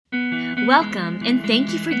Welcome and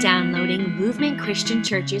thank you for downloading Movement Christian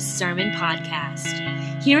Church's Sermon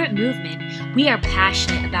Podcast. Here at Movement, we are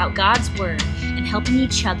passionate about God's Word and helping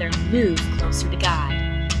each other move closer to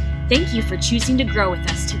God. Thank you for choosing to grow with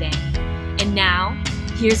us today. And now,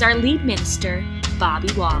 here's our lead minister,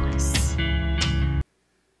 Bobby Wallace.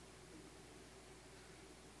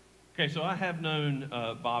 Okay, so I have known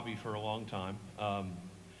Bobby for a long time.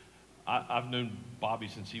 I've known Bobby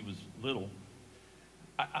since he was little.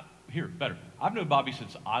 I've known Bobby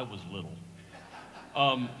since I was little.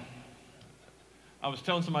 I was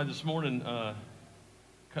telling somebody this morning, a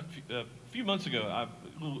few months ago, a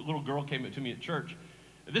little girl came up to me at church.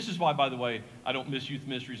 This is why, by the way, I don't miss youth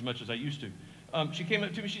ministry as much as I used to. She came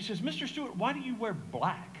up to me, she says, "Mr. Stewart, why do you wear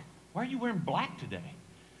black? Why are you wearing black today?"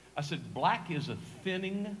 I said, "Black is a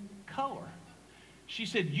thinning color." She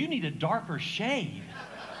said, "You need a darker shade."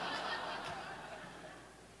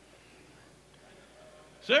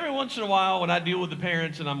 So every once in a while when I deal with the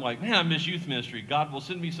parents and I'm like, "Man, I miss youth ministry," God will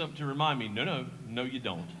send me something to remind me, no, you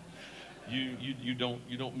don't. You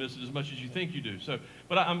don't miss it as much as you think you do.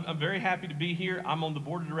 But I'm very happy to be here. I'm on the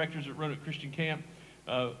board of directors at Roanoke Christian Camp.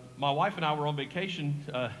 My wife and I were on vacation.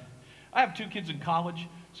 I have 2 kids in college,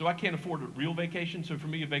 so I can't afford a real vacation. So for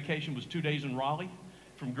me, a vacation was 2 days in Raleigh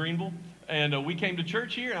from Greenville. And we came to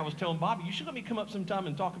church here, and I was telling Bobby, "You should let me come up sometime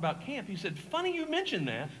and talk about camp." He said, "Funny you mentioned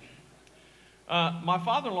that. My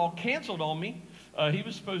father-in-law canceled on me. He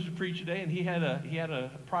was supposed to preach today, and he had a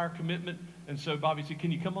prior commitment. And so Bobby said, "Can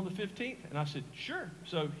you come on the 15th?" And I said, "Sure."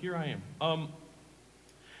 So here I am.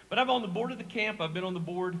 But I'm on the board of the camp. I've been on the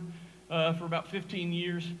board for about 15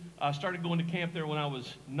 years. I started going to camp there when I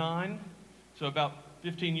was 9, so about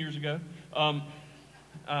 15 years ago.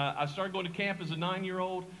 I started going to camp as a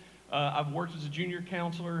 9-year-old. I've worked as a junior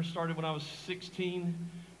counselor, started when I was 16.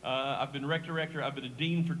 I've been rec director. I've been a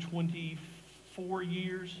dean for 24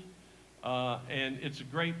 years. And it's a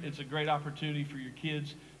great opportunity for your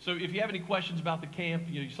kids. So if you have any questions about the camp,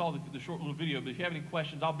 you saw the short little video, but if you have any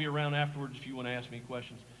questions, I'll be around afterwards if you want to ask me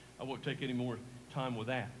questions. I won't take any more time with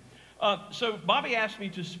that. So Bobby asked me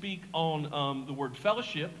to speak on the word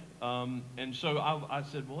fellowship, and so I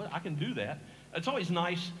said, well, I can do that. It's always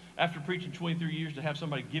nice after preaching 23 years to have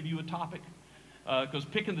somebody give you a topic, because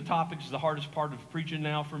picking the topics is the hardest part of preaching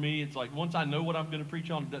now for me. It's like once I know what I'm going to preach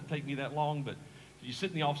on, it doesn't take me that long, but you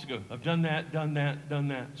sit in the office and go, "I've done that, done that, done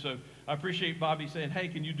that." So I appreciate Bobby saying, "Hey,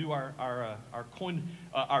 can you do our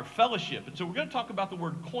fellowship?" And so we're going to talk about the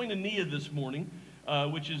word koinonia this morning,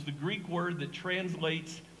 which is the Greek word that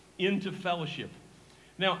translates into fellowship.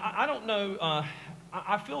 Now, I don't know,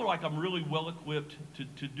 I feel like I'm really well equipped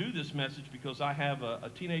to do this message because I have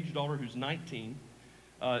a teenage daughter who's 19.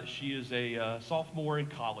 She is a sophomore in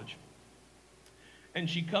college. And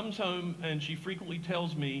she comes home and she frequently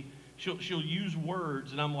tells me, she'll use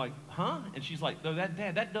words, and I'm like, "Huh?" And she's like, "No,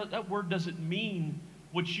 Dad, that word doesn't mean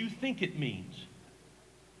what you think it means."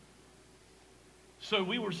 So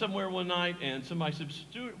we were somewhere one night, and somebody said,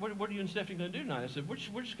 "Stewart, what are you and Stephanie going to do tonight?" I said, we're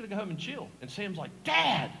just going to go home and chill." And Sam's like,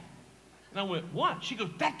 "Dad!" And I went, "What?" She goes,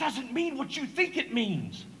 "That doesn't mean what you think it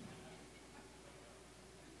means."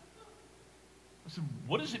 I said,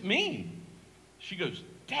 "What does it mean?" She goes,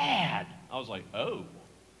 "Dad." I was like, "Oh."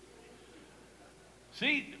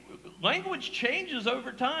 See, language changes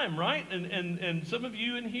over time, right? And some of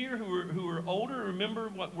you in here who are older remember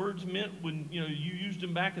what words meant when you used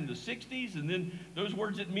them back in the 60s, and then those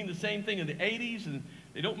words didn't mean the same thing in the 80s, and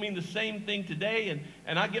they don't mean the same thing today.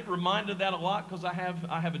 And I get reminded of that a lot because I have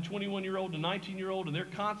a 21-year-old and a 19-year-old, and they're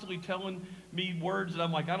constantly telling me words that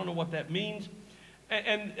I'm like, I don't know what that means.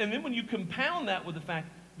 And then when you compound that with the fact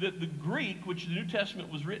that the Greek, which the New Testament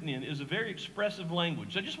was written in, is a very expressive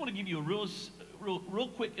language. So I just want to give you a real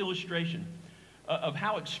quick illustration of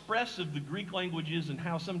how expressive the Greek language is and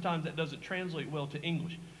how sometimes that doesn't translate well to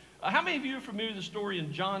English. How many of you are familiar with the story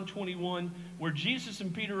in John 21 where Jesus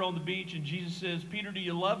and Peter are on the beach and Jesus says, "Peter, do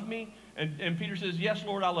you love me?" And Peter says, "Yes,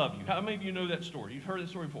 Lord, I love you." How many of you know that story? You've heard that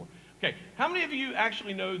story before. Okay, how many of you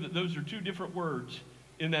actually know that those are 2 different words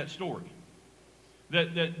in that story?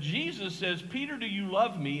 That Jesus says, "Peter, do you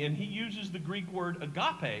love me?" And he uses the Greek word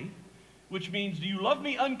agape, which means, "Do you love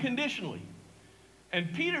me unconditionally?"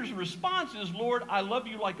 And Peter's response is, "Lord, I love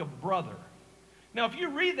you like a brother." Now, if you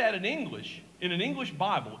read that in English, in an English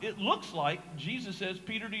Bible, it looks like Jesus says,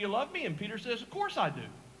 "Peter, do you love me?" And Peter says, "Of course I do."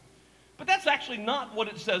 But that's actually not what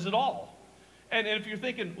it says at all. And if you're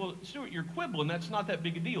thinking, "Well, Stewart, you're quibbling, that's not that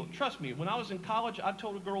big a deal." Trust me, when I was in college, I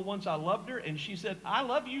told a girl once I loved her, and she said, "I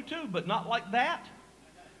love you too, but not like that."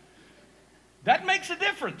 That makes a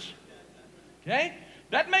difference, okay?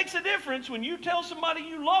 That makes a difference when you tell somebody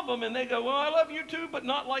you love them and they go, "Well, I love you too, but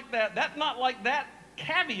not like that." That "not like that"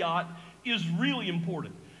 caveat is really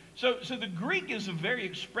important. So the Greek is a very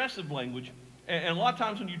expressive language, and a lot of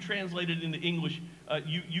times when you translate it into English,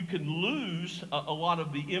 you can lose a lot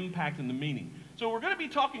of the impact and the meaning. So we're going to be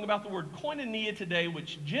talking about the word koinonia today,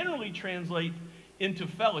 which generally translates into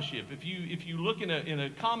fellowship. If you look in a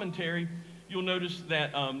commentary, you'll notice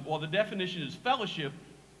that while the definition is fellowship,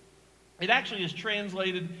 it actually is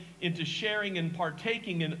translated into sharing and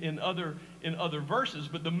partaking in other verses,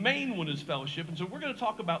 but the main one is fellowship. And so we're going to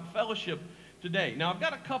talk about fellowship today. Now, I've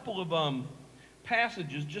got a couple of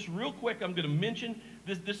passages, just real quick. I'm going to mention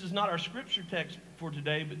this is not our scripture text for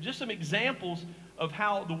today, but just some examples of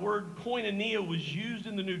how the word koinonia was used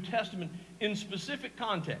in the New Testament in specific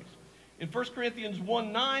context. In 1 Corinthians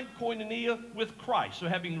 1:9, koinonia with Christ, so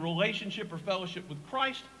having relationship or fellowship with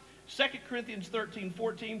Christ. 2 Corinthians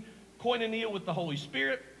 13:14, koinonia with the Holy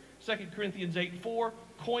Spirit. 2 Corinthians 8:4,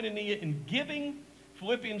 koinonia in giving.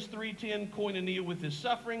 Philippians 3:10, koinonia with his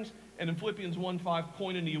sufferings. And in Philippians 1:5,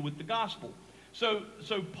 koinonia with the gospel. So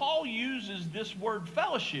Paul uses this word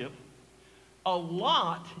fellowship a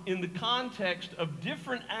lot in the context of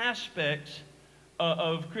different aspects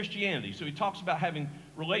of Christianity. So he talks about having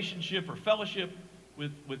relationship or fellowship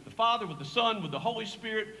with the Father, with the Son, with the Holy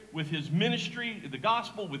Spirit, with his ministry, the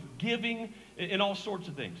gospel, with giving, and all sorts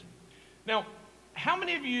of things. Now, how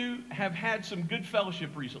many of you have had some good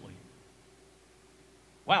fellowship recently?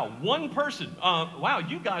 Wow, one person. Wow,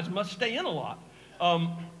 you guys must stay in a lot.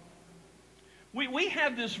 We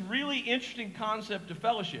have this really interesting concept of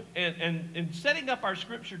fellowship. And setting up our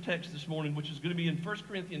scripture text this morning, which is going to be in 1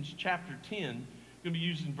 Corinthians chapter 10, going to be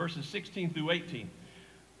used in verses 16 through 18.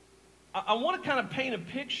 I want to kind of paint a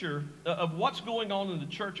picture of what's going on in the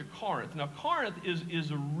church of Corinth. Now, Corinth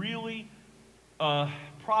is a really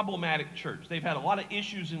problematic church. They've had a lot of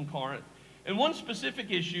issues in Corinth. And one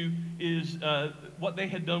specific issue is what they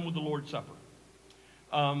had done with the Lord's Supper.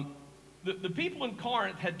 The people in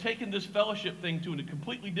Corinth had taken this fellowship thing to a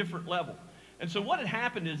completely different level. And so what had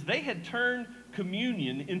happened is they had turned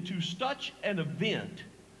communion into such an event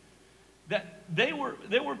that there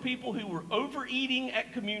were people who were overeating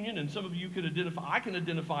at communion, and some of you can identify, I can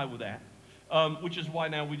identify with that, which is why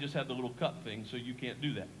now we just have the little cup thing, so you can't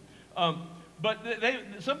do that. But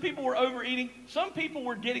some people were overeating. Some people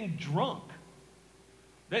were getting drunk.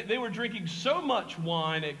 They were drinking so much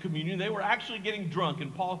wine at communion, they were actually getting drunk.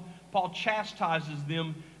 And Paul chastises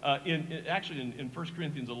them in 1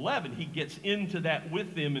 Corinthians 11. He gets into that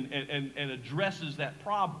with them and addresses that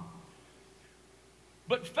problem.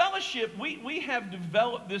 But fellowship, we have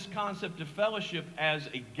developed this concept of fellowship as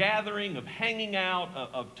a gathering, of hanging out,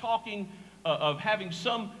 of talking, of having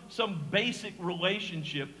some basic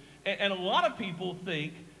relationship. And a lot of people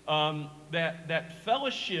think that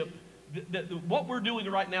fellowship, that what we're doing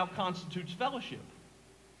right now constitutes fellowship.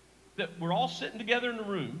 That we're all sitting together in the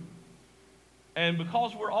room, and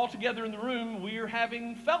because we're all together in the room, we are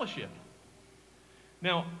having fellowship.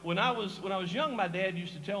 Now, when I was young, my dad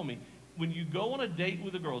used to tell me, when you go on a date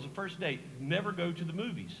with a girl, as a first date, never go to the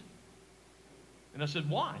movies. And I said,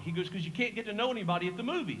 why? He goes, because you can't get to know anybody at the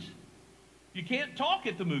movies. You can't talk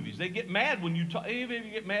at the movies. They get mad when you talk. Any of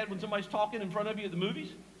you get mad when somebody's talking in front of you at the movies?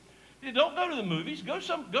 You don't go to the movies. Go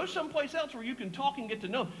someplace else where you can talk and get to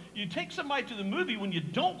know. You take somebody to the movie when you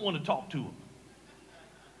don't want to talk to them.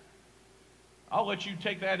 I'll let you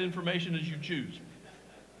take that information as you choose.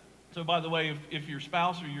 So, by the way, if your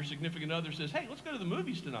spouse or your significant other says, hey, let's go to the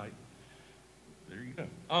movies tonight, there you go.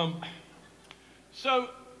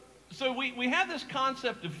 So we have this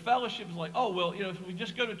concept of fellowship. It's like, oh, well, if we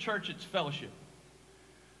just go to church, it's fellowship.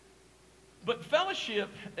 But fellowship,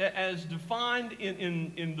 as defined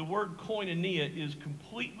in the word koinonia, is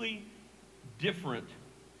completely different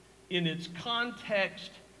in its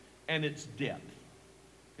context and its depth.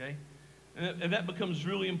 Okay? And that becomes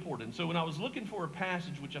really important. So when I was looking for a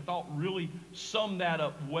passage which I thought really summed that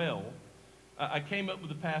up well, I came up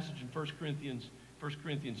with a passage in 1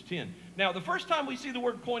 Corinthians 10. Now, the first time we see the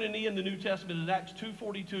word koinonia in the New Testament is Acts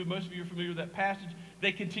 2:42. Most of you are familiar with that passage.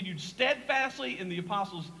 They continued steadfastly in the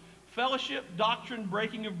apostles' fellowship, doctrine,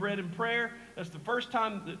 breaking of bread, and prayer. That's the first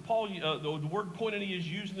time that the word koinonia is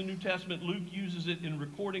used in the New Testament. Luke uses it in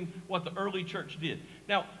recording what the early church did.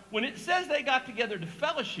 Now, when it says they got together to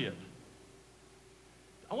fellowship,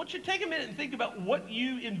 I want you to take a minute and think about what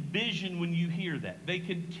you envision when you hear that. They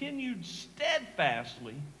continued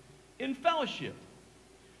steadfastly in fellowship.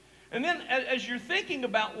 And then as you're thinking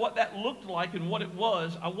about what that looked like and what it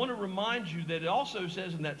was, I want to remind you that it also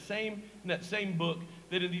says in that same book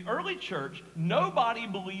that in the early church, nobody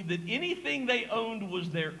believed that anything they owned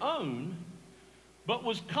was their own, but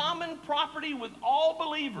was common property with all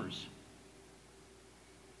believers.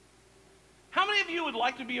 How many of you would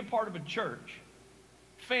like to be a part of a church,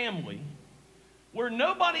 family, where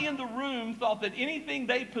nobody in the room thought that anything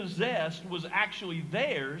they possessed was actually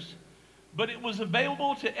theirs, but it was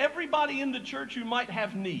available to everybody in the church who might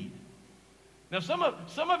have need? Now, some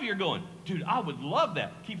of you are going, dude, I would love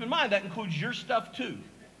that. Keep in mind, that includes your stuff too.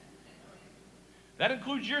 That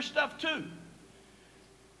includes your stuff too.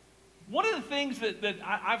 One of the things that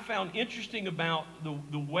I found interesting about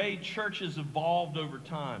the way church has evolved over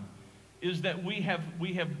time is that we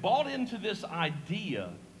have bought into this idea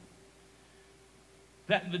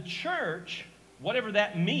that the church, whatever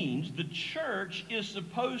that means, the church is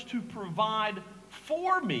supposed to provide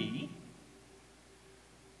for me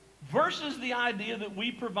versus the idea that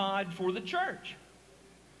we provide for the church.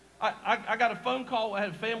 I got a phone call. I had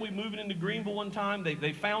a family moving into Greenville one time.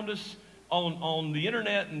 They found us on the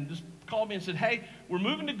internet and just called me and said, hey, we're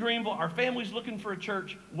moving to Greenville. Our family's looking for a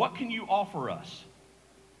church. What can you offer us?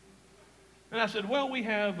 And I said, well, we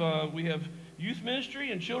have youth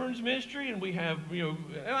ministry and children's ministry, and we have, and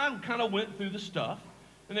I kind of went through the stuff.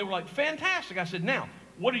 And they were like, fantastic. I said, now,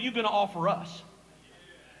 what are you going to offer us?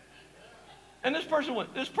 And this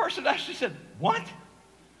person actually said, what?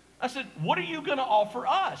 I said, what are you going to offer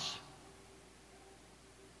us?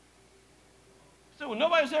 I said, well,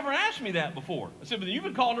 nobody's ever asked me that before. I said, but you've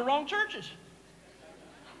been calling the wrong churches.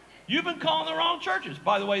 You've been calling the wrong churches.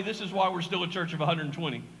 By the way, this is why we're still a church of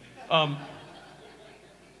 120. But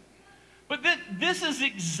this is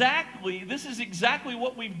exactly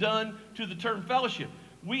what we've done to the term fellowship.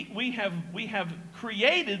 We have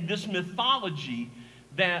created this mythology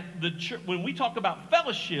that when we talk about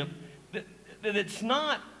fellowship, that it's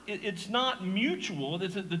not mutual.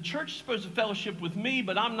 The church is supposed to fellowship with me,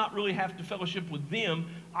 but I'm not really have to fellowship with them.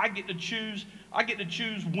 I get to choose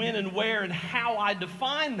when and where and how I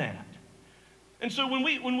define that. And so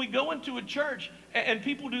when we go into a church, and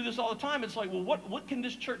people do this all the time, it's like, well, what can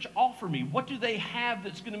this church offer me? What do they have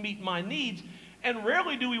that's going to meet my needs? And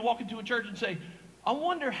rarely do we walk into a church and say, I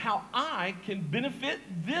wonder how I can benefit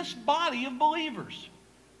this body of believers.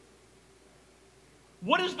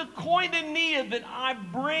 What is the koinonia that I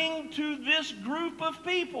bring to this group of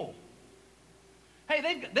people?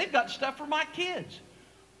 Hey, they've got stuff for my kids.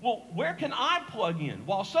 Well, where can I plug in?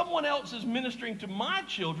 While someone else is ministering to my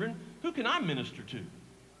children, who can I minister to?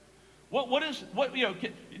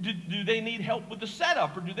 Do they need help with the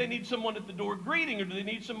setup, or do they need someone at the door greeting, or do they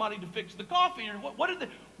need somebody to fix the coffee, or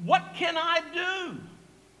what can I do?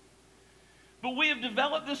 But we have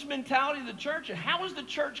developed this mentality of the church. How is the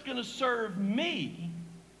church going to serve me?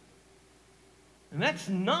 And that's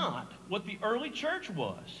not what the early church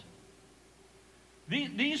was.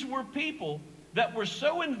 These were people that were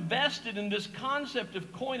so invested in this concept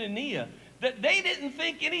of koinonia that they didn't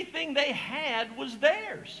think anything they had was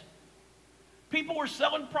theirs. People were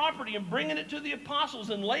selling property and bringing it to the apostles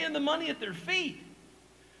and laying the money at their feet.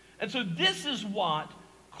 And so this is what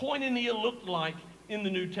koinonia looked like in the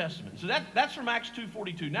New Testament. So that's from Acts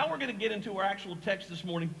 2:42. Now we're going to get into our actual text this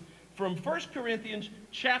morning from 1 Corinthians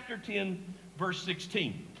chapter 10, verse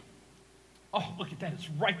 16. Oh, look at that. It's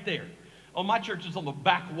right there. Oh, my church is on the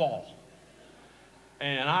back wall.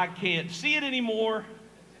 And I can't see it anymore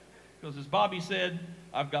because, as Bobby said,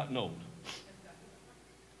 I've gotten old.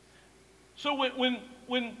 So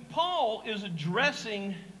when Paul is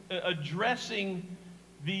addressing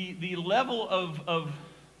the level of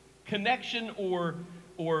connection or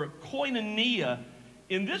koinonia,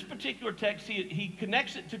 in this particular text, he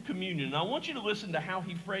connects it to communion. And I want you to listen to how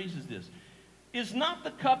he phrases this. Is not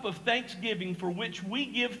the cup of thanksgiving for which we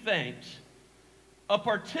give thanks a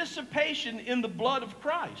participation in the blood of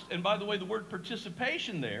Christ? And by the way, the word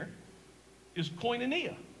participation there is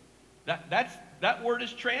koinonia. That word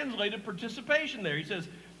is translated participation there. He says,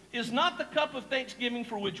 is not the cup of thanksgiving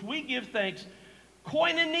for which we give thanks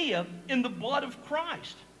koinonia in the blood of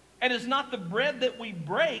Christ? And is not the bread that we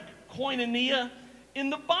break koinonia in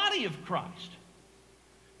the body of Christ?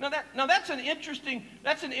 Now that's an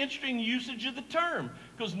interesting usage of the term,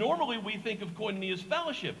 because normally we think of koinonia as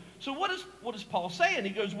fellowship. So what is Paul saying? He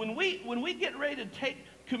goes, when we get ready to take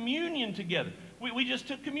communion together, we just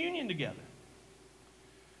took communion together.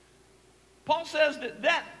 Paul says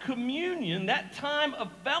that communion, that time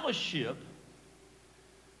of fellowship,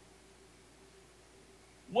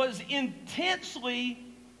 was intensely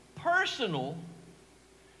personal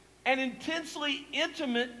and intensely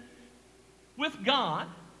intimate with God,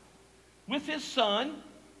 with His Son,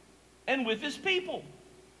 and with His people.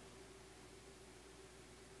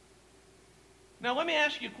 Now let me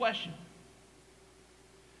ask you a question.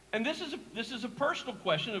 And this is a personal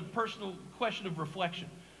question of reflection.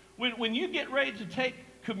 When you get ready to take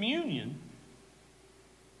communion,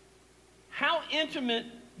 how intimate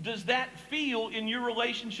does that feel in your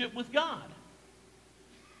relationship with God?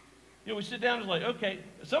 You know, we sit down and it's like, okay,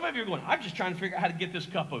 some of you are going, I'm just trying to figure out how to get this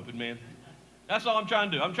cup open, man. That's all I'm trying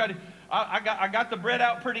to do. I got the bread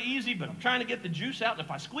out pretty easy, but I'm trying to get the juice out. And if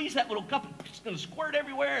I squeeze that little cup, it's going to squirt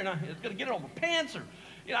everywhere, and it's going to get it on my pants. Or,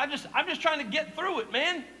 you know, I'm just trying to get through it,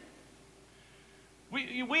 man.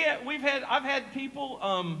 I've had people.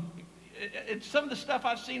 It's some of the stuff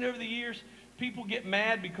I've seen over the years. People get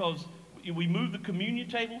mad because we move the communion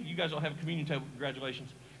table. You guys all have a communion table.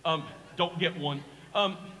 Congratulations. Don't get one.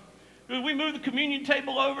 We move the communion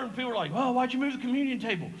table over, and people are like, "Oh, why'd you move the communion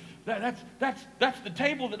table? That's the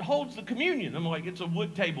table that holds the communion." I'm like, "It's a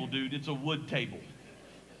wood table, dude. It's a wood table.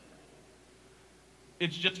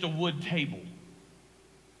 It's just a wood table."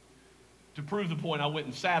 To prove the point, I went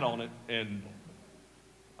and sat on it, and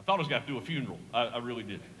I thought I was going to have to do a funeral. I really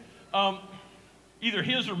did. Either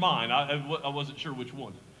his or mine. I wasn't sure which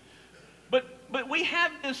one. But we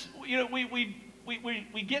have this, you know,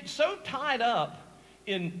 we get so tied up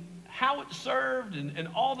in how it's served and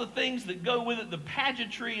all the things that go with it, the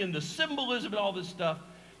pageantry and the symbolism and all this stuff.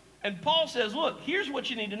 And Paul says, look, here's what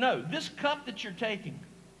you need to know. This cup that you're taking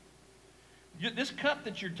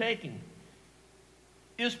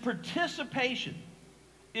is participation.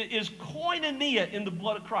 It is koinonia in the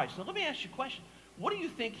blood of Christ. Now let me ask you a question. What do you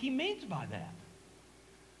think he means by that?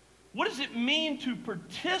 What does it mean to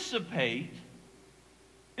participate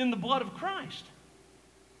in the blood of Christ?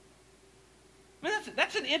 I mean,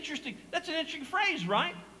 that's an interesting phrase,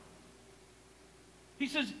 right? He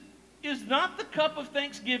says, is not the cup of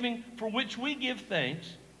thanksgiving for which we give thanks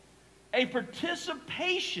a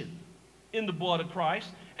participation in the blood of Christ?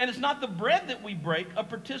 And it's not the bread that we break, a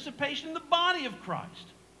participation in the body of Christ.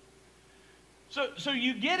 So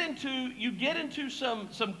you get into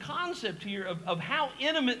some concept here of how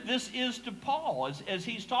intimate this is to Paul as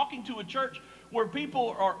he's talking to a church where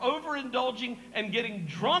people are overindulging and getting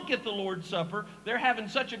drunk at the Lord's Supper. They're having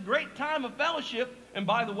such a great time of fellowship. And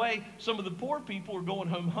by the way, some of the poor people are going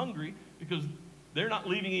home hungry because they're not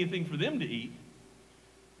leaving anything for them to eat.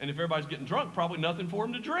 And if everybody's getting drunk, probably nothing for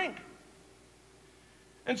them to drink.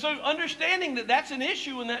 And so understanding that that's an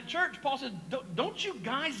issue in that church, Paul says, don't you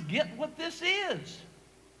guys get what this is?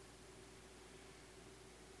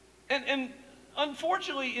 And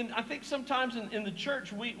unfortunately, I think sometimes in the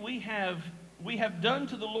church, we have done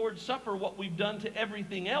to the Lord's Supper what we've done to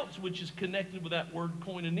everything else, which is connected with that word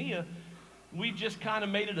koinonia. We just kind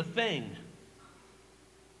of made it a thing.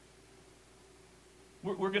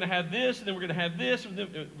 We're going to have this, and then we're going to have this, and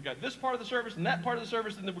then we've got this part of the service, and that part of the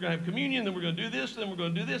service, and then we're going to have communion, and then we're going to do this, and then we're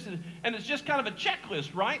going to do this. And it's just kind of a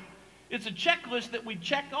checklist, right? It's a checklist that we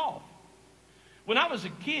check off. When I was a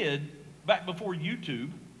kid, back before YouTube,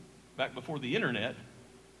 back before the internet,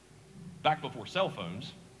 back before cell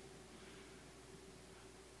phones,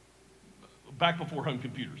 back before home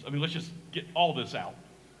computers. I mean, let's just get all this out.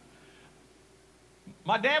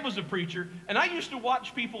 My dad was a preacher, and I used to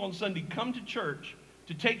watch people on Sunday come to church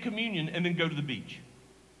to take communion and then go to the beach.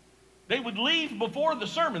 They would leave before the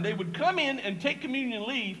sermon. They would come in and take communion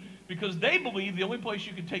and leave because they believed the only place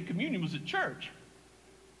you could take communion was at church.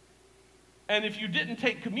 And if you didn't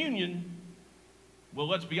take communion, well,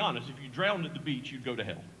 let's be honest, if you drowned at the beach, you'd go to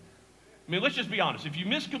hell. I mean, let's just be honest. If you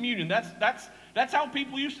miss communion, that's how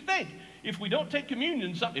people used to think. If we don't take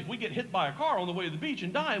communion, if we get hit by a car on the way to the beach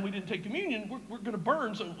and die and we didn't take communion, we're going to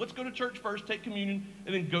burn. So let's go to church first, take communion,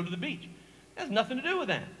 and then go to the beach. It has nothing to do with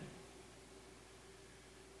that.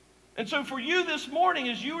 And so for you this morning,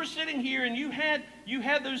 as you were sitting here and you had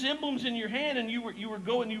those emblems in your hand, and you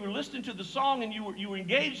were listening to the song, and you were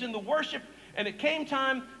engaged in the worship, and it came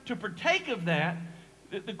time to partake of that,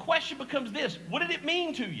 the question becomes this: what did it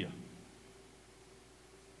mean to you?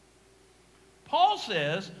 Paul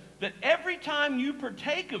says that every time you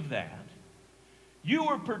partake of that, you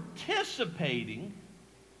are participating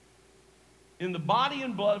in the body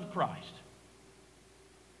and blood of Christ.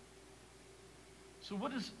 So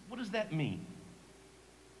what does that mean?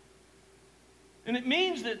 And it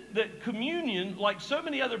means that communion, like so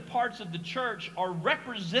many other parts of the church, are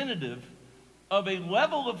representative of a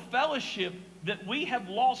level of fellowship that we have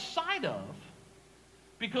lost sight of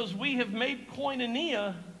because we have made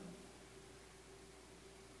koinonia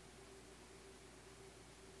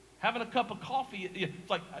having a cup of coffee. It's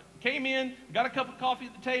like I came in, got a cup of coffee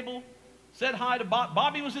at the table, said hi to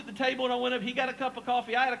Bobby was at the table, and I went up. He got a cup of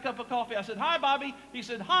coffee. I had a cup of coffee. I said, "Hi, Bobby." He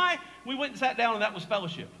said, "Hi." We went and sat down, and that was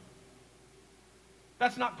fellowship.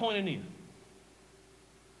 That's not koinonia.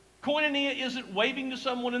 Koinonia isn't waving to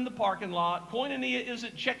someone in the parking lot. Koinonia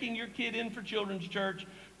isn't checking your kid in for children's church.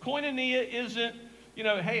 Koinonia isn't,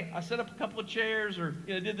 hey, I set up a couple of chairs or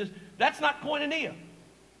did this. That's not koinonia.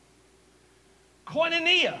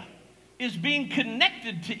 Koinonia is being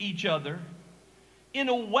connected to each other in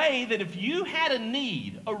a way that if you had a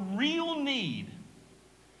need, a real need,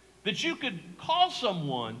 that you could call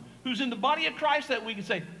someone who's in the body of Christ that week and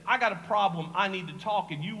say, I got a problem, I need to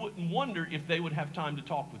talk, and you wouldn't wonder if they would have time to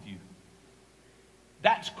talk with you.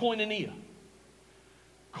 That's koinonia.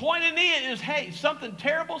 Koinonia is, hey, something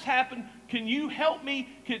terrible's happened. Can you help me?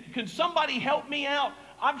 Can somebody help me out?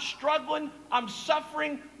 I'm struggling. I'm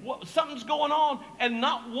suffering. Something's going on. And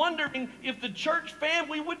not wondering if the church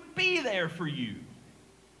family would be there for you.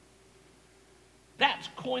 That's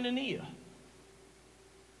koinonia.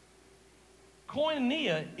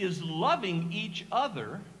 Koinonia is loving each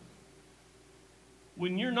other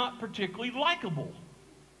when you're not particularly likable.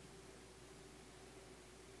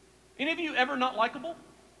 Any of you ever not likable?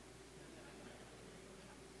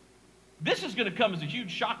 This is going to come as a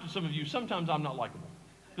huge shock to some of you. Sometimes I'm not likable.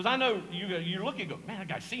 Because I know you're looking and go, man, that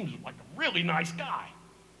guy seems like a really nice guy.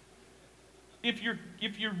 If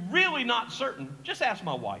you're really not certain, just ask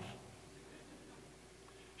my wife.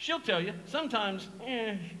 She'll tell you, sometimes,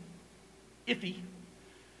 iffy.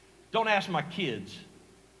 Don't ask my kids.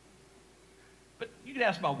 But you can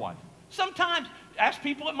ask my wife. Sometimes, ask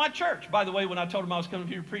people at my church. By the way, when I told them I was coming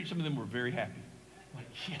here to preach, some of them were very happy. Like,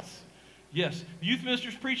 yes. The youth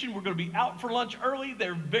minister's preaching. We're going to be out for lunch early.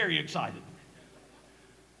 They're very excited.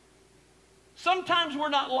 Sometimes we're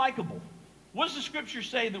not likable. What does the scripture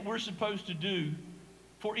say that we're supposed to do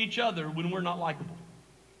for each other when we're not likable?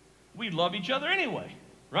 We love each other anyway,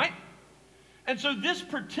 right? And so this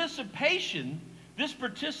participation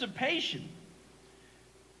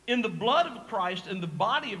in the blood of Christ and the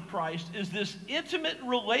body of Christ is this intimate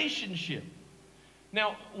relationship.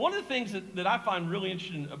 Now, one of the things that I find really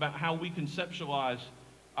interesting about how we conceptualize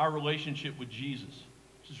our relationship with Jesus,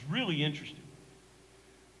 which is really interesting.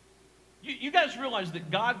 You guys realize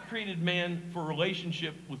that God created man for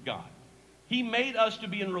relationship with God. He made us to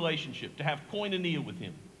be in relationship, to have koinonia with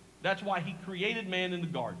him. That's why he created man in the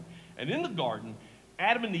garden. And in the garden,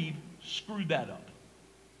 Adam and Eve screwed that up.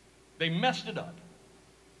 They messed it up.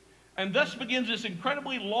 And thus begins this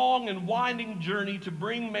incredibly long and winding journey to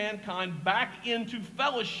bring mankind back into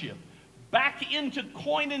fellowship, back into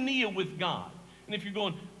koinonia with God. And if you're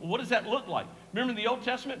going, well, what does that look like? Remember in the Old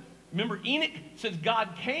Testament? Remember Enoch says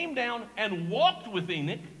God came down and walked with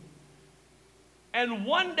Enoch. And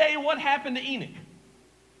one day what happened to Enoch?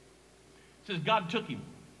 It says God took him.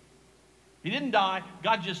 He didn't die.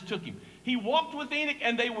 God just took him. He walked with Enoch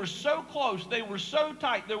and they were so close. They were so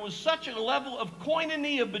tight. There was such a level of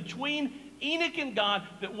koinonia between Enoch and God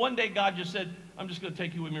that one day God just said, I'm just going to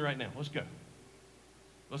take you with me right now. Let's go.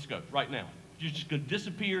 Let's go right now. You're just going to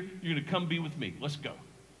disappear. You're going to come be with me. Let's go.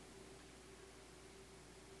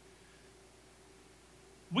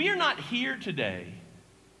 We are not here today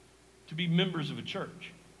to be members of a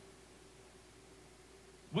church.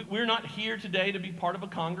 We're not here today to be part of a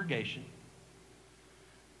congregation.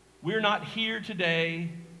 We're not here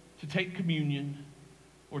today to take communion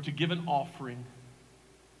or to give an offering.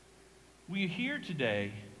 We are here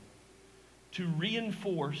today to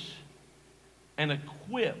reinforce and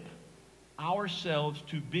equip ourselves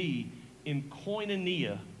to be in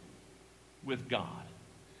koinonia with God.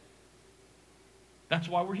 That's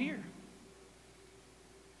why we're here.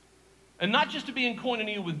 And not just to be in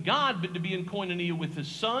koinonia with God, but to be in koinonia with his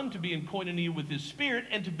Son, to be in koinonia with his Spirit,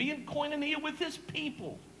 and to be in koinonia with his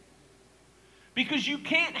people. Because you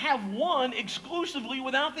can't have one exclusively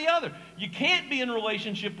without the other. You can't be in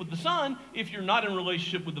relationship with the Son if you're not in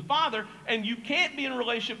relationship with the Father, and you can't be in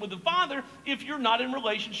relationship with the Father if you're not in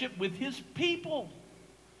relationship with his people.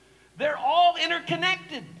 They're all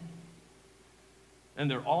interconnected. And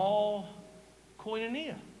they're all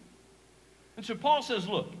koinonia. And so Paul says,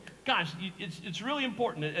 look, guys, it's really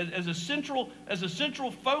important. As a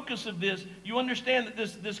central focus of this, you understand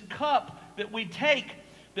that this cup that we take,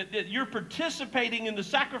 that you're participating in the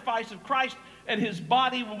sacrifice of Christ and his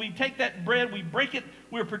body. When we take that bread, we break it,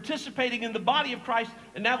 we're participating in the body of Christ.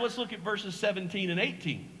 And now let's look at verses 17 and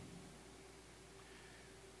 18.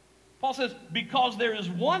 Paul says, because there is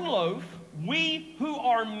one loaf, we who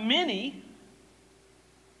are many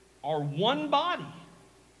are one body,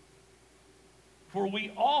 for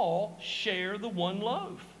we all share the one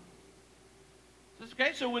loaf.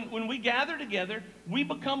 Okay, so when we gather together, we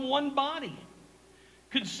become one body.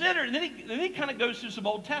 Consider, and then he kind of goes through some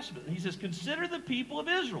Old Testament. He says, consider the people of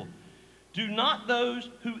Israel. Do not those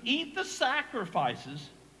who eat the sacrifices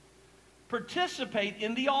participate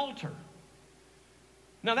in the altar?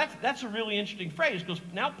 Now that's a really interesting phrase, because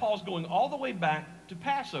now Paul's going all the way back to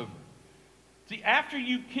Passover. See, after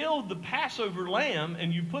you killed the Passover lamb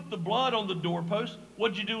and you put the blood on the doorpost,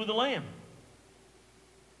 what'd you do with the lamb?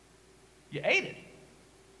 You ate it.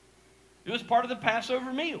 It was part of the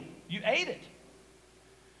Passover meal. You ate it.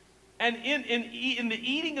 And in the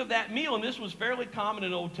eating of that meal, and this was fairly common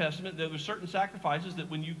in the Old Testament, there were certain sacrifices that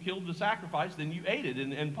when you killed the sacrifice, then you ate it.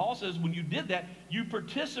 And Paul says when you did that, you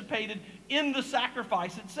participated in the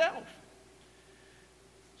sacrifice itself.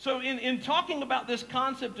 So in talking about this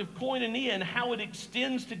concept of koinonia and how it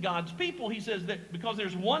extends to God's people, he says that because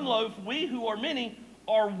there's one loaf, we who are many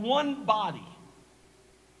are one body.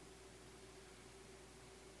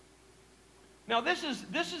 Now, this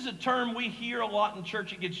is a term we hear a lot in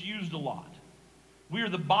church. It gets used a lot. We are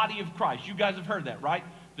the body of Christ. You guys have heard that, right?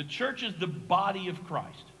 The church is the body of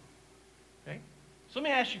Christ. Okay? So let me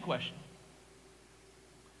ask you a question.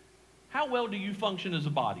 How well do you function as a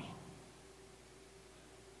body?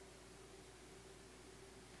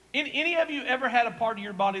 Any of you ever had a part of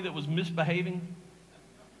your body that was misbehaving?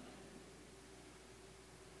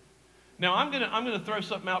 Now, I'm gonna throw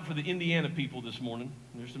something out for the Indiana people this morning.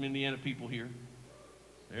 There's some Indiana people here.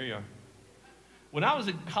 There you are. When I was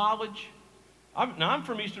in college, I'm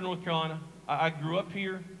from Eastern North Carolina. I grew up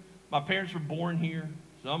here. My parents were born here,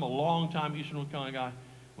 so I'm a long-time Eastern North Carolina guy.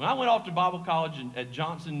 When I went off to Bible college at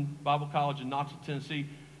Johnson Bible College in Knoxville, Tennessee,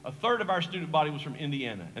 a third of our student body was from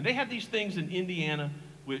Indiana. And they had these things in Indiana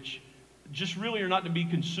which just really are not to be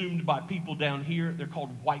consumed by people down here. They're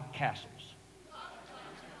called White Castles.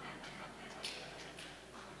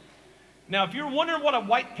 Now, if you're wondering what a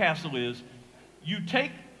White Castle is, you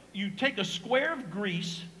take a square of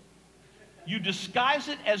grease, you disguise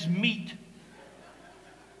it as meat,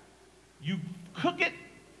 you cook it,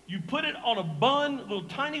 you put it on a bun, a little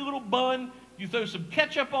tiny little bun, you throw some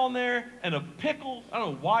ketchup on there and a pickle. I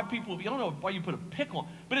don't know why you put a pickle on,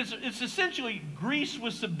 but it's essentially grease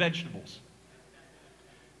with some vegetables.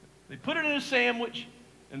 They put it in a sandwich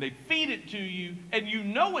and they feed it to you, and you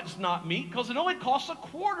know it's not meat because it only costs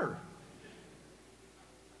 $0.25.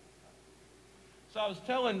 So I was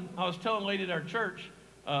telling a lady at our church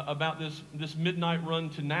about this midnight run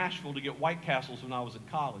to Nashville to get White Castles when I was in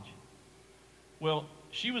college. Well,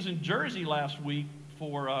 she was in Jersey last week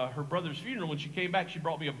for her brother's funeral. When she came back, she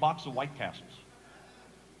brought me a box of White Castles.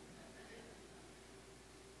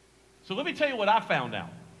 So let me tell you what I found out.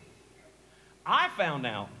 I found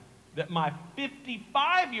out that my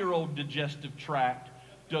 55-year-old digestive tract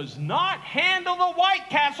does not handle the White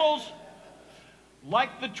Castles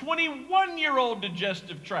like the 21-year-old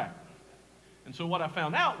digestive tract. And so what I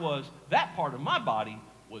found out was that part of my body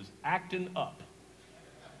was acting up.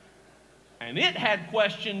 And it had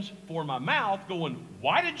questions for my mouth going,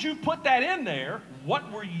 why did you put that in there?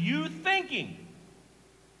 What were you thinking?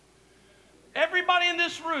 Everybody in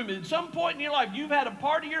this room, at some point in your life, you've had a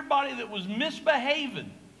part of your body that was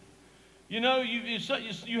misbehaving. You know, you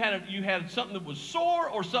had something that was sore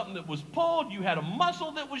or something that was pulled. You had a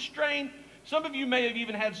muscle that was strained. Some of you may have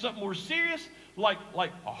even had something more serious, like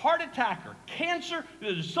a heart attack or cancer.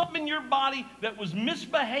 There's something in your body that was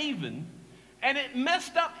misbehaving, and it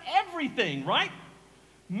messed up everything, right?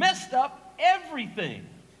 Messed up everything.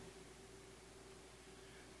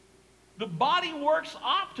 The body works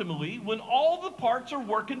optimally when all the parts are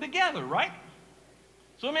working together, right?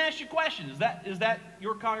 So let me ask you a question. Is that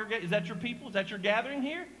your congregation? Is that your people? Is that your gathering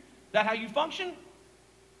here? Is that how you function?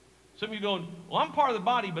 Some of you going, well, I'm part of the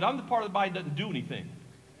body, but I'm the part of the body that doesn't do anything.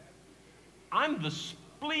 I'm the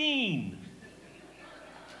spleen.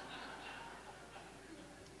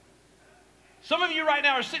 Some of you right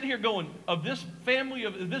now are sitting here going, of this family,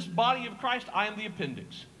 of this body of Christ, I am the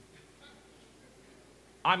appendix.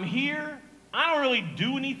 I'm here. I don't really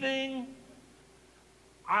do anything.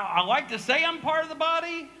 I like to say I'm part of the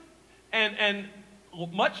body, and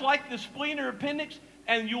much like the spleen or appendix,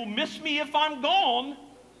 and you'll miss me if I'm gone,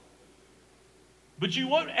 but you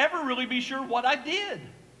won't ever really be sure what I did.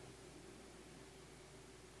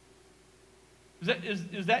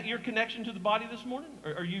 Is that your connection to the body this morning?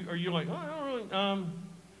 Or are you like, oh, I don't really,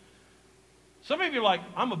 some of you are like,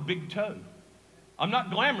 I'm a big toe. I'm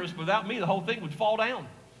not glamorous, but without me, the whole thing would fall down.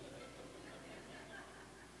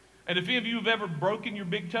 And if any of you have ever broken your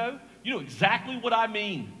big toe, you know exactly what I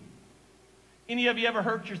mean. Any of you ever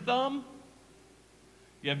hurt your thumb?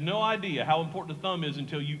 You have no idea how important a thumb is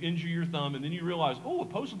until you injure your thumb, and then you realize, oh,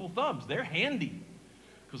 opposable thumbs, they're handy,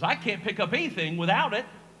 because I can't pick up anything without it.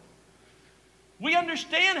 We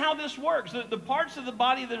understand how this works. The parts of the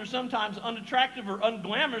body that are sometimes unattractive or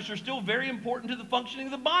unglamorous are still very important to the functioning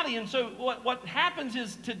of the body. And so what happens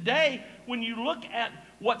is today, when you look at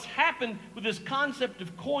what's happened with this concept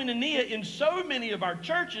of koinonia in so many of our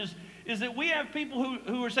churches, is that we have people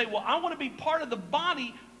who are saying, well, I want to be part of the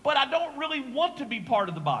body, but I don't really want to be part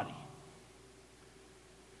of the body.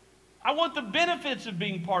 I want the benefits of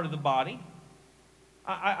being part of the body.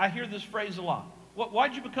 I hear this phrase a lot.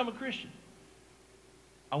 Why'd you become a Christian?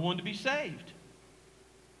 I wanted to be saved.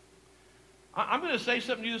 I'm going to say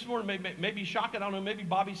something to you this morning, maybe shock it. I don't know. Maybe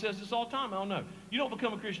Bobby says this all the time. I don't know. You don't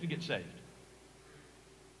become a Christian to get saved.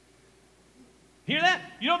 Hear that?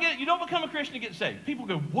 You don't become a Christian to get saved. People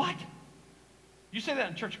go, what? You say that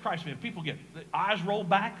in Church of Christ, man. People get the eyes rolled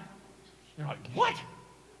back. They're like, what?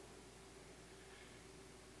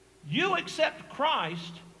 You accept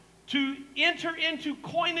Christ to enter into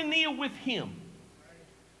koinonia with Him.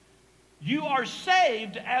 You are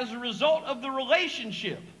saved as a result of the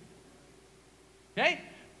relationship. Okay?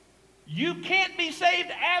 You can't be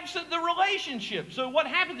saved absent the relationship. So what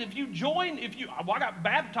happens if you join, I got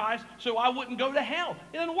baptized so I wouldn't go to hell.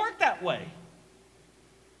 It doesn't work that way.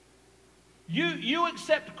 You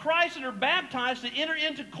accept Christ and are baptized to enter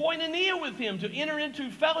into koinonia with Him, to enter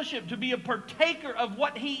into fellowship, to be a partaker of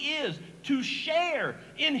what He is, to share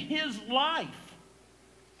in His life.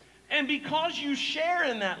 And because you share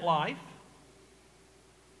in that life,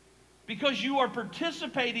 because you are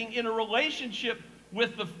participating in a relationship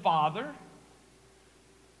with the Father,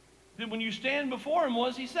 then when you stand before Him, what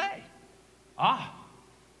does He say?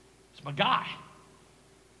 It's my guy.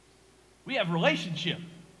 We have relationship.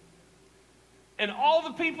 And all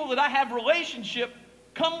the people that I have relationship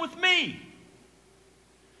come with me.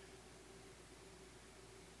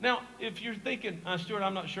 Now, if you're thinking, Stuart,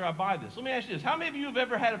 I'm not sure I buy this. Let me ask you this. How many of you have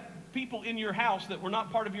ever had people in your house that were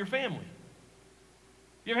not part of your family?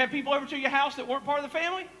 You ever had people over to your house that weren't part of the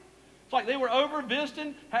family? It's like they were over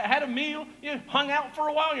visiting, had a meal, hung out for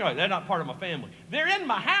a while, and you're like, they're not part of my family. They're in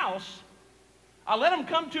my house. I let them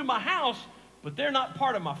come to my house, but they're not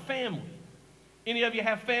part of my family. Any of you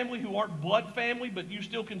have family who aren't blood family, but you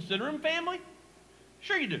still consider them family?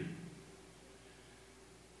 Sure you do.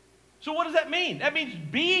 So what does that mean? That means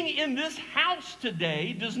being in this house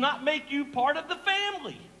today does not make you part of the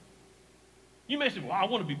family. You may say, well, I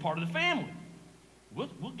want to be part of the family.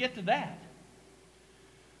 We'll get to that.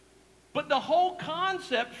 But the whole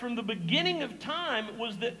concept from the beginning of time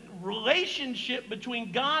was that relationship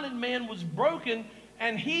between God and man was broken,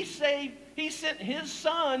 and He sent His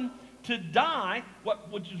Son to die,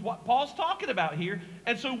 which is what Paul's talking about here.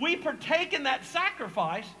 And so we partake in that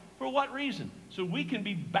sacrifice for what reason? So we can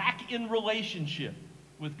be back in relationship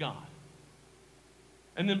with God.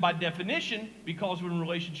 And then by definition, because we're in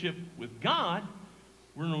relationship with God,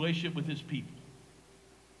 we're in relationship with His people.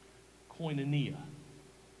 Koinonia.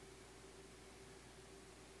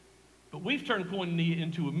 But we've turned koinonia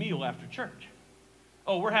into a meal after church.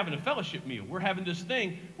 Oh, we're having a fellowship meal. We're having this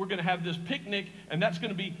thing. We're going to have this picnic, and that's going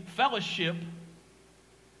to be fellowship.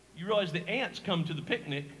 You realize the ants come to the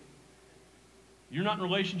picnic. You're not in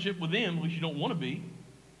relationship with them, at least you don't want to be.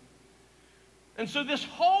 And so this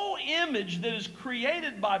whole image that is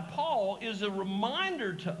created by Paul is a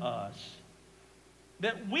reminder to us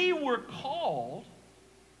that we were called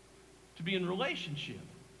to be in relationship.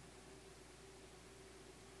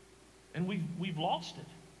 And we've lost it.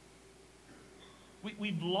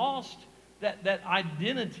 We've lost that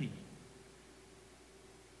identity.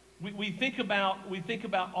 We think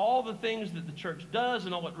about all the things that the church does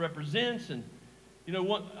and all it represents. And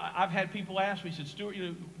I've had people ask me, said, Stuart,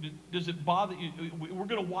 does it bother you? We're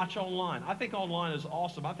going to watch online. I think online is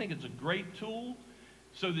awesome. I think it's a great tool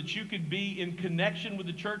so that you could be in connection with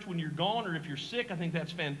the church when you're gone, or if you're sick. I think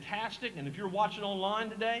that's fantastic. And if you're watching online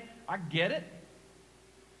today, I get it.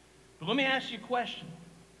 But let me ask you a question.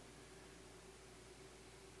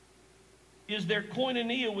 Is there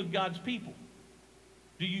koinonia with God's people?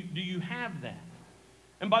 Do you have that?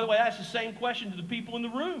 And by the way, I ask the same question to the people in the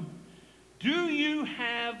room. Do you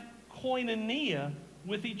have koinonia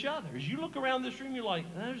with each other? As you look around this room, you're like,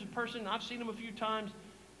 there's a person, I've seen them a few times.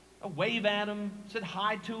 I wave at them, said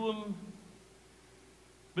hi to them.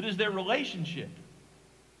 But is there relationship?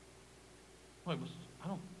 Like,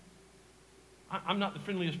 I'm not the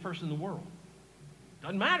friendliest person in the world.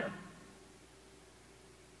 Doesn't matter.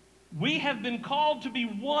 We have been called to be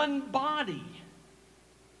one body.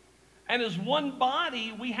 And as one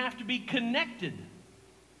body, we have to be connected.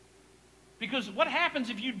 Because what happens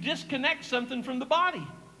if you disconnect something from the body?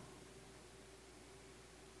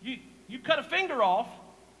 You cut a finger off,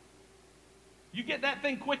 you get that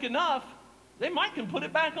thing quick enough, they might can put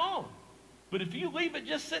it back on. But if you leave it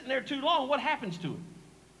just sitting there too long, what happens to it?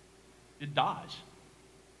 It dies.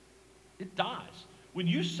 It dies. When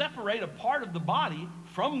you separate a part of the body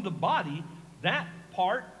from the body, that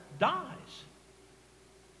part dies.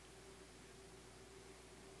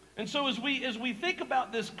 And so as we think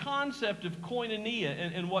about this concept of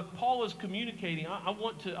koinonia and what Paul is communicating, I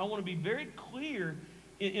want to be very clear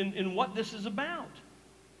in what this is about.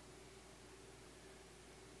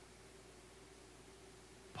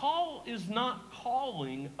 Paul is not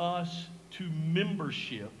calling us to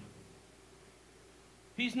membership.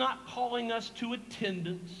 He's not calling us to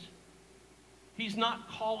attendance. He's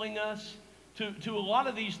not calling us to a lot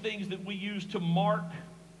of these things that we use to mark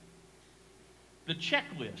the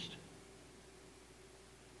checklist.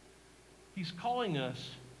 He's calling us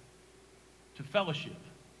to fellowship.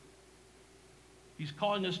 He's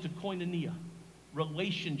calling us to koinonia,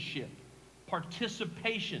 relationship,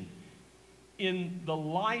 participation in the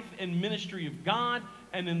life and ministry of God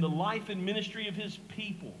and in the life and ministry of His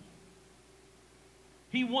people.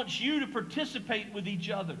 He wants you to participate with each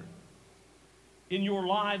other in your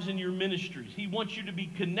lives and your ministries. He wants you to be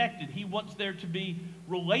connected. He wants there to be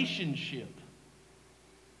relationship.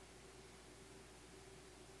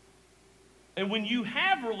 And when you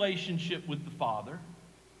have relationship with the Father,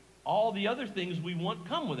 all the other things we want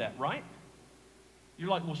come with that, right? You're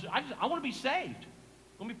like, well, I want to be saved.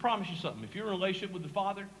 Let me promise you something. If you're in a relationship with the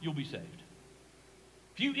Father, you'll be saved.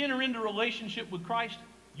 If you enter into a relationship with Christ,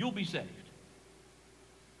 you'll be saved.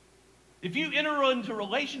 If you enter into a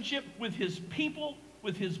relationship with His people,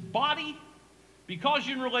 with His body, because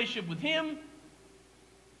you're in a relationship with Him,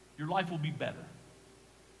 your life will be better.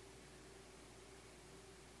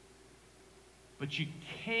 But you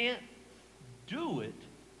can't do it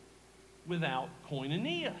without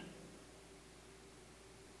koinonia.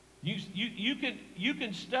 You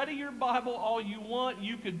can study your Bible all you want.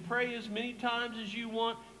 You can pray as many times as you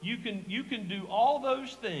want. You can do all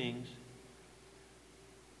those things.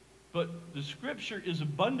 But the Scripture is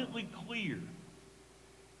abundantly clear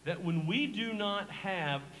that when we do not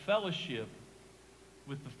have fellowship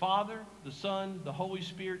with the Father, the Son, the Holy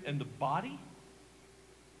Spirit, and the body,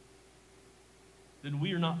 then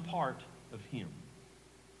we are not part of Him.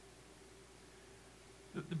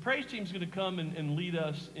 The praise team is going to come and lead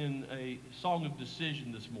us in a song of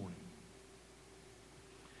decision this morning.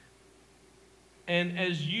 And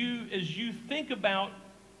as you think about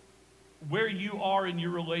where you are in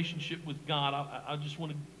your relationship with God, I just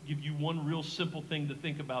want to give you one real simple thing to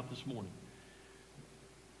think about this morning.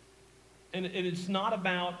 And it's not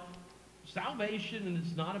about salvation, and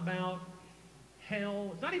it's not about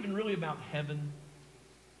hell. It's not even really about heaven.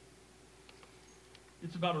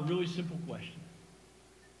 It's about a really simple question.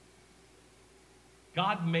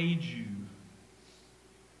 God made you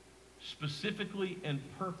specifically and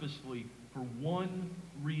purposely for one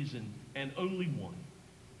reason, and only one.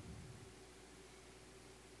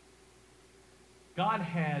 God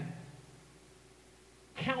had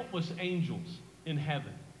countless angels in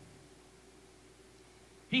heaven.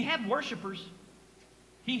 He had worshipers.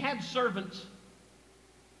 He had servants.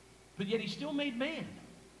 But yet He still made man.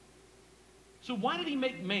 So why did He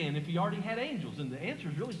make man if He already had angels? And the answer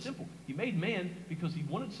is really simple. He made man because He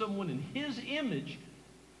wanted someone in His image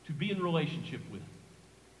to be in relationship with.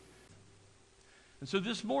 And so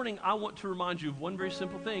this morning, I want to remind you of one very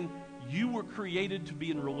simple thing. You were created to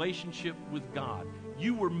be in relationship with God.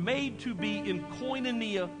 You were made to be in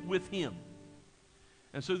koinonia with Him.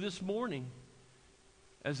 And so this morning,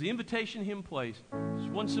 as the invitation hymn plays, it's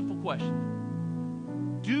one simple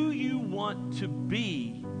question. Do you want to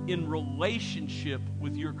be in relationship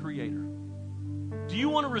with your Creator? Do you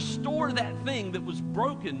want to restore that thing that was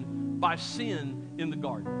broken by sin in the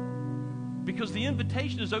garden? Because the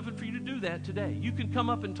invitation is open for you to do that today. You can come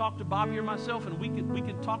up and talk to Bobby or myself, and we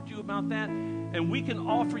can talk to you about that, and we can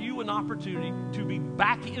offer you an opportunity to be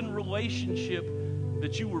back in relationship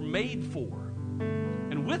that you were made for.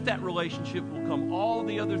 And with that relationship will come all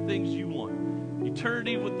the other things you want.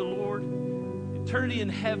 Eternity with the Lord, eternity in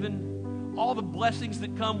heaven, all the blessings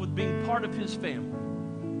that come with being part of His family.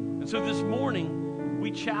 And so this morning, we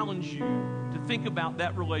challenge you to think about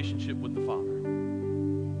that relationship with the Father.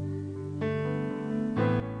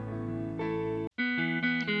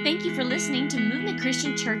 Thank you for listening to Movement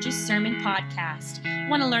Christian Church's Sermon Podcast.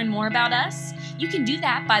 Want to learn more about us? You can do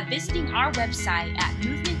that by visiting our website at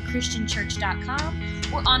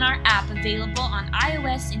movementchristianchurch.com or on our app available on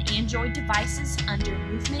iOS and Android devices under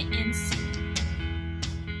Movement NC.